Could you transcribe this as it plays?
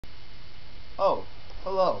Oh,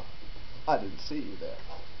 hello. I didn't see you there.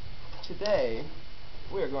 Today,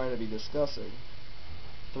 we are going to be discussing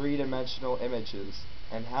three-dimensional images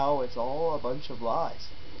and how it's all a bunch of lies.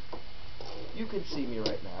 You can see me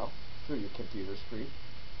right now through your computer screen.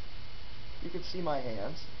 You can see my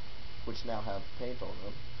hands, which now have paint on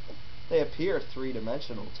them. They appear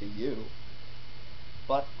three-dimensional to you,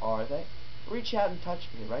 but are they? Reach out and touch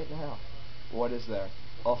me right now. What is there?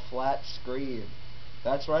 A flat screen.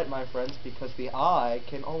 That's right, my friends, because the eye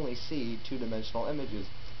can only see two-dimensional images.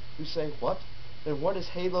 You say, what? Then what is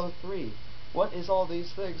Halo 3? What is all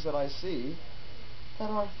these things that I see that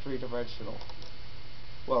are three-dimensional?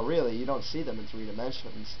 Well, really, you don't see them in three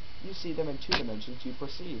dimensions. You see them in two dimensions you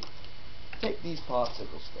perceive. Take these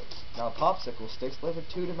popsicle sticks. Now, popsicle sticks live in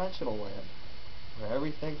two-dimensional land, where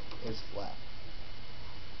everything is flat.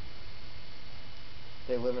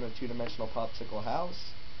 They live in a two-dimensional popsicle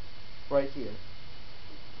house, right here.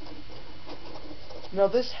 Now,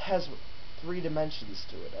 this has three dimensions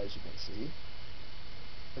to it, as you can see.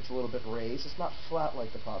 It's a little bit raised. It's not flat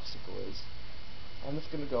like the popsicle is. And it's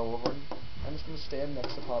going to go over and it's going to stand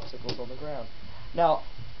next to popsicles on the ground. Now,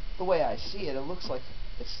 the way I see it, it looks like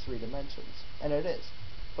it's three dimensions. And it is.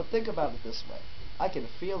 But think about it this way. I can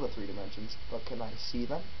feel the three dimensions, but can I see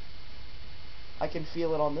them? I can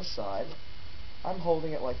feel it on this side. I'm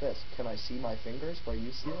holding it like this. Can I see my fingers where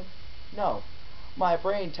you see them? No. My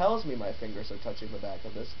brain tells me my fingers are touching the back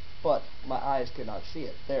of this, but my eyes cannot see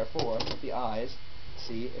it. Therefore, the eyes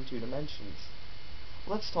see in two dimensions.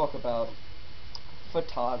 Let's talk about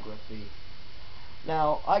photography.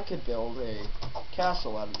 Now, I could build a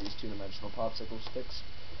castle out of these two-dimensional popsicle sticks,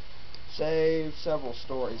 say several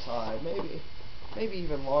stories high, maybe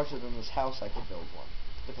even larger than this house. I could build one.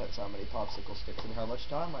 Depends how many popsicle sticks and how much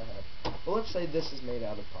time I have. But let's say this is made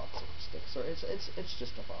out of popsicle sticks, or it's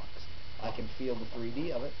just a box. I can feel the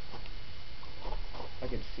 3D of it. I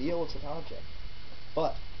can feel it's an object.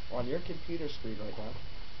 But on your computer screen right now,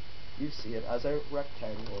 you see it as a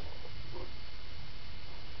rectangle.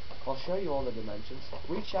 I'll show you all the dimensions.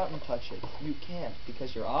 Reach out and touch it. You can't,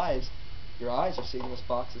 because your eyes are seeing this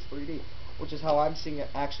box as 3D, which is how I'm seeing it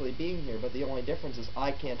actually being here, but the only difference is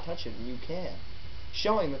I can't touch it and you can.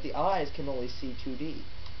 Showing that the eyes can only see 2D,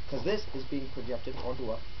 because this is being projected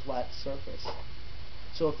onto a flat surface.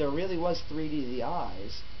 So if there really was 3D the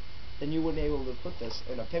eyes, then you wouldn't be able to put this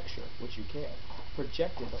in a picture, which you can,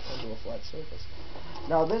 project it onto a flat surface.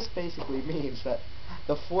 Now this basically means that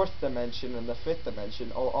the fourth dimension and the fifth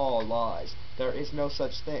dimension are all lies. There is no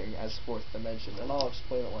such thing as fourth dimension, and I'll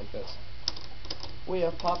explain it like this. We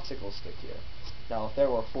have popsicle stick here. Now if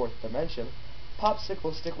there were a fourth dimension,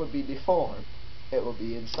 popsicle stick would be deformed. It would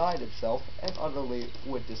be inside itself and utterly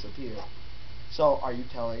would disappear. So, are you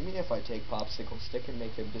telling me if I take popsicle stick and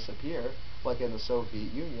make him disappear, like in the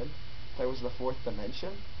Soviet Union, there was the fourth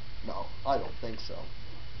dimension? No, I don't think so.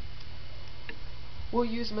 We'll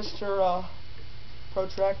use Mr.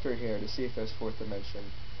 Protractor here to see if there's fourth dimension.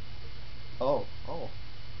 Oh.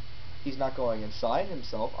 He's not going inside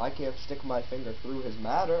himself. I can't stick my finger through his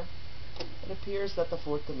matter. It appears that the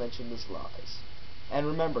fourth dimension is lies. And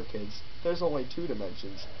remember, kids, there's only two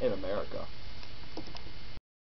dimensions in America.